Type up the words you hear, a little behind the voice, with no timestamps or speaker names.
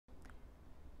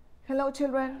Hello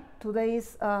children, today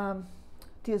is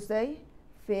Tuesday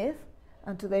 5th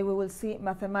and today we will see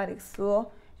mathematics,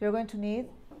 so you're going to need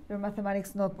your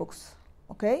mathematics notebooks,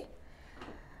 okay?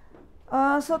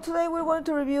 So today we're going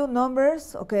to review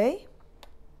numbers, okay?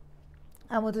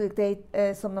 I'm going to dictate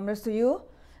some numbers to you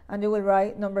and you will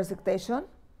write numbers dictation,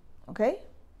 okay?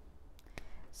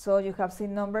 So you have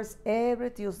seen numbers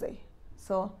every Tuesday,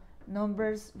 so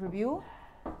numbers review.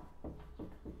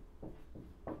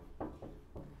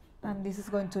 And this is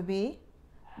going to be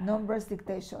numbers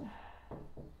dictation.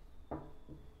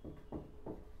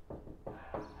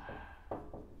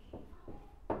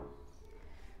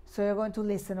 So you're going to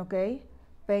listen, okay?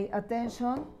 Pay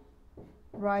attention.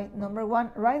 Write number one.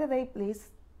 Write the date,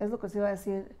 please. Es lo que os iba a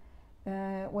decir.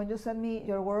 When you send me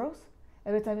your words,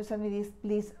 every time you send me this,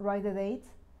 please write the date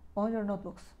on your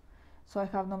notebooks. So I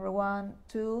have number 1,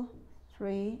 2,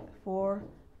 3, 4,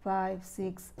 5,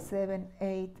 6, 7,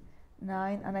 8,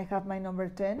 9, and I have my number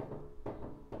 10.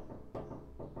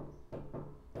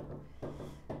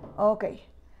 Okay,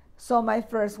 so my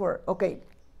first word. Okay,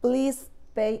 please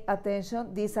pay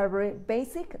attention. These are very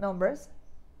basic numbers.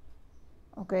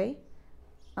 Okay,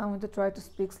 I'm going to try to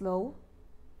speak slow.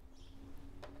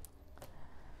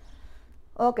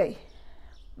 Okay,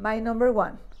 my number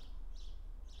 1.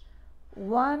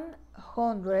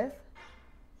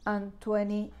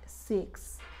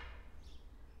 126.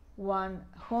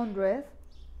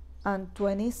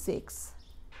 126.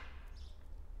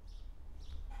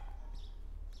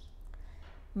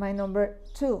 My number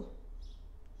 2.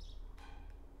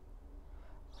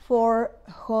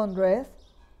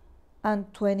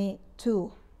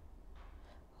 422.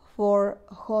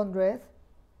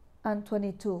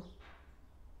 422.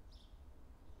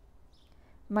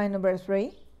 My number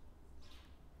 3.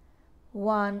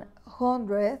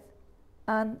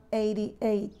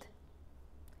 188.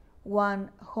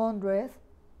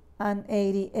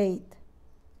 188.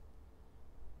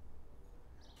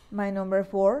 My number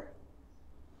 4.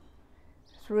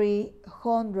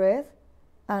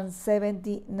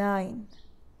 379.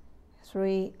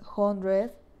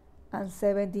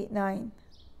 379.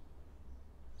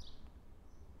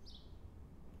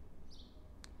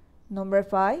 Number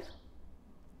 5.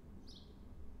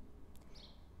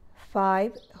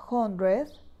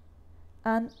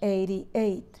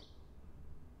 588.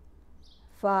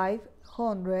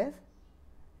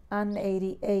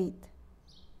 588.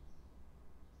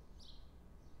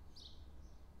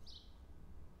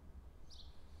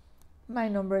 My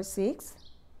number 6.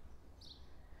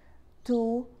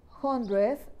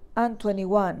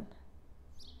 221.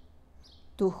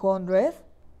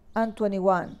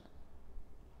 221.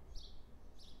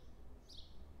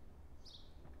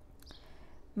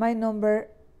 My number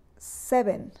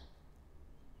 7.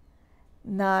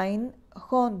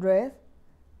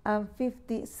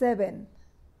 957.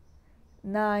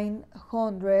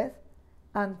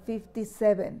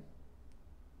 957.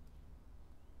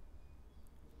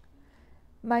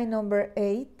 My number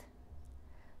 8.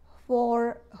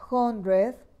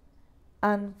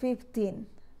 415.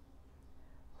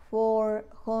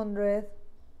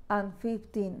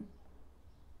 415.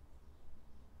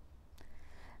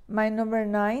 My number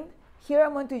 9. Here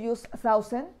I'm going to use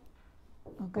 1,000.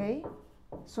 Okay,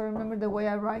 so remember the way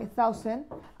I write 1,000.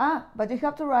 But you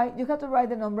have to write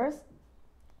the numbers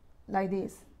like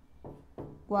this.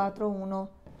 4, 1,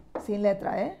 sin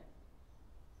letra,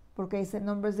 porque dice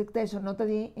numbers dictation. No te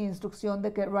di instrucción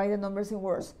de que write the numbers in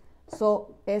words.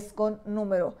 So es con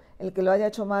número. El que lo haya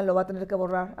hecho mal lo va a tener que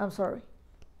borrar. I'm sorry.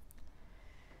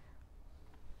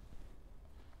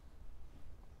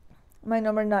 My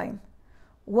number 9.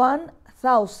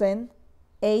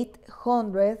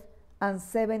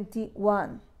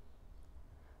 1,871.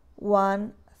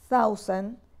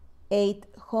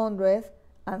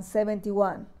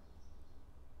 1,871.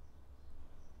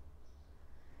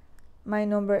 My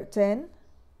number 10.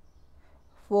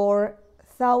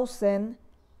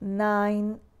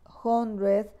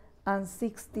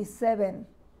 4,967.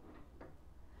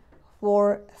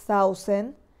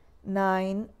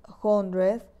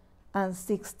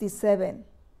 4,967.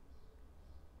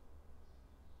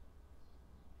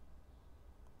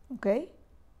 Okay?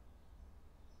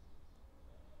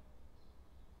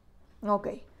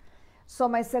 Okay. So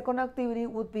my second activity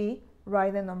would be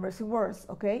write the numbers in words,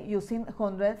 okay? Using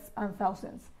hundreds and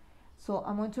thousands. So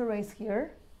I'm going to erase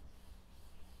here.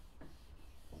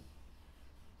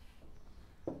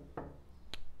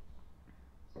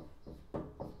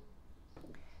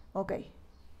 Okay.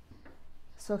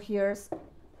 So here's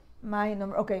my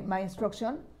number. Okay, my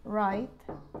instruction. Write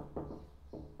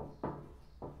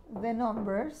the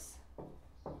numbers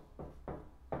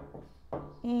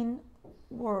in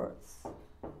words.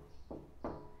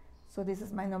 So this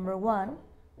is my number 1,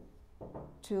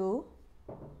 2,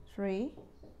 3,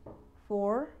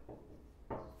 4,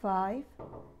 5,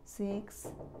 6,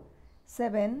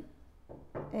 7,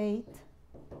 8,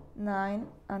 9,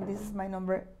 and this is my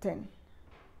number 10.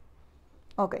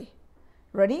 Okay,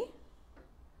 ready?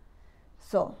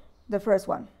 So the first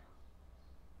one,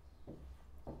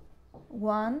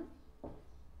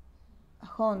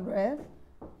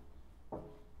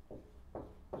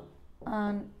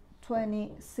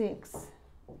 126.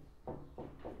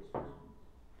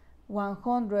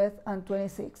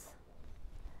 126.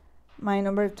 My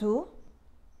number 2,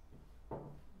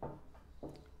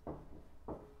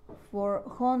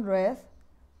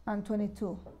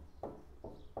 422.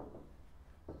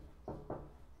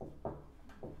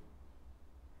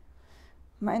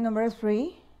 My number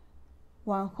 3,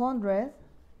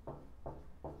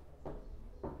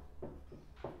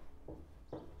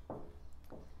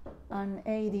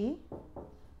 180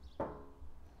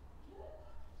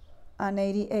 and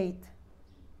 88.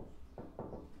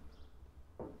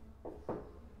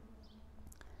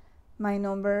 My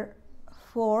number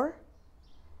 4,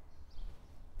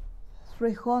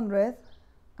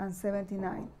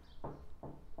 379.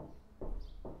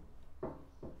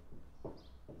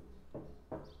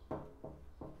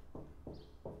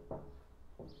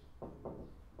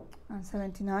 And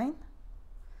 79.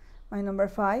 My number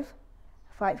 5,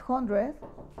 500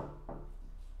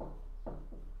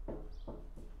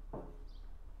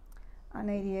 and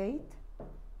 88.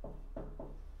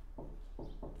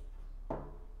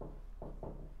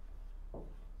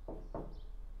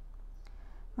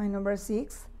 My number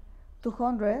 6,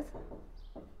 200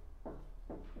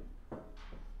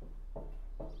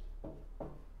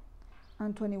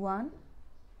 and 21.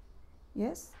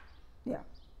 Yes? Yeah.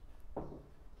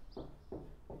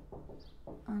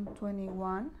 And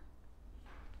 21.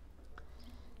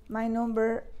 My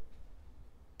number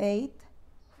 8,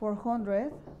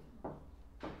 400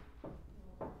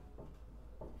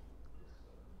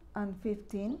 and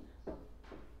 15.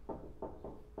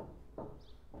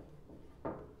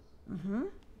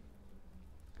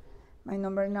 My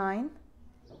number 9,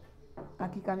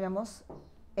 aquí cambiamos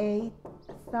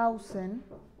 8,000.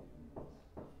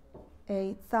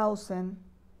 8,000.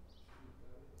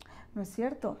 No es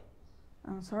cierto.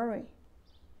 I'm sorry.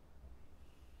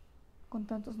 Con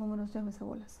tantos números ya me sé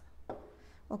bolas.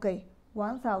 Ok,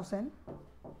 1,000.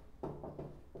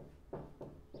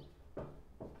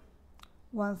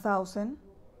 1,000.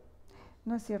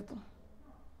 No es cierto.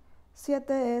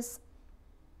 7 es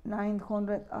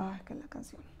 900. Ah, que la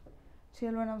canción.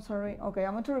 Children, I'm sorry. Okay,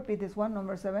 I'm going to repeat this one,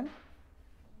 number 7.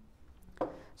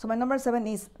 So my number 7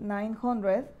 is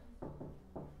 900.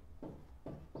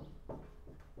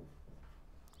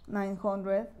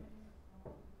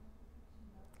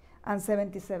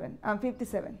 977 and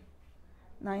 57.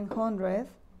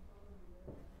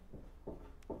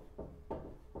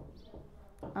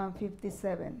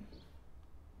 957.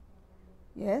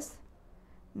 Yes.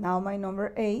 Now my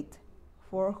number 8,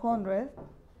 400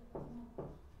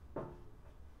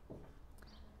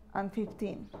 and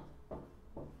 15.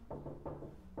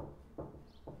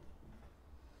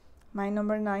 My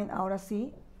number 9, ahora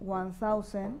sí,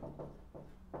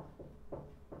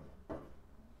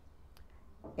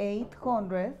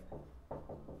 1,800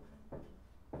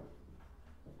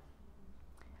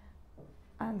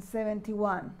 and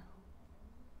 71.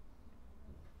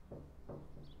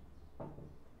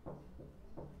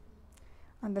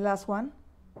 And the last one,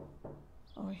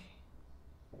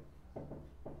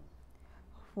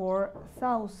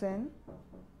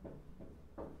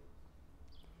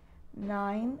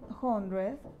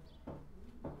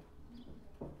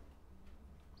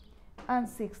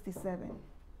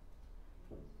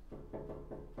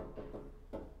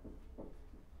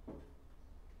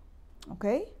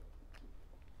 Okay?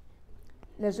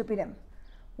 Let's repeat them.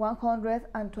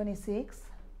 126,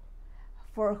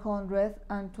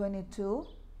 422,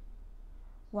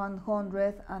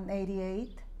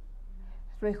 188,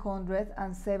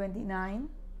 379,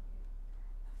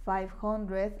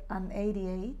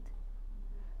 588,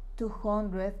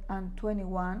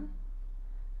 221,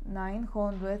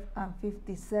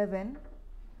 957,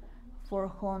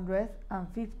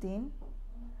 415,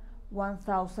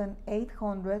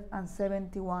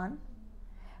 1,871,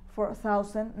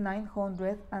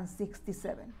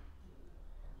 4,967.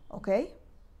 Okay?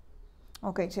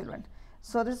 Okay, children.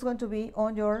 So this is going to be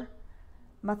on your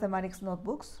mathematics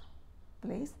notebooks,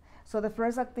 please. So the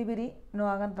first activity, no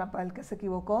hagan trampa. El que se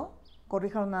equivocó,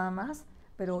 corríjalo nada más,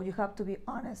 pero you have to be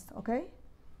honest, okay?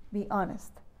 Be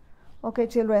honest. Okay,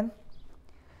 children.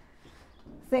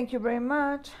 Thank you very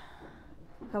much.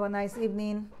 Have a nice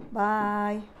evening.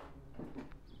 Bye.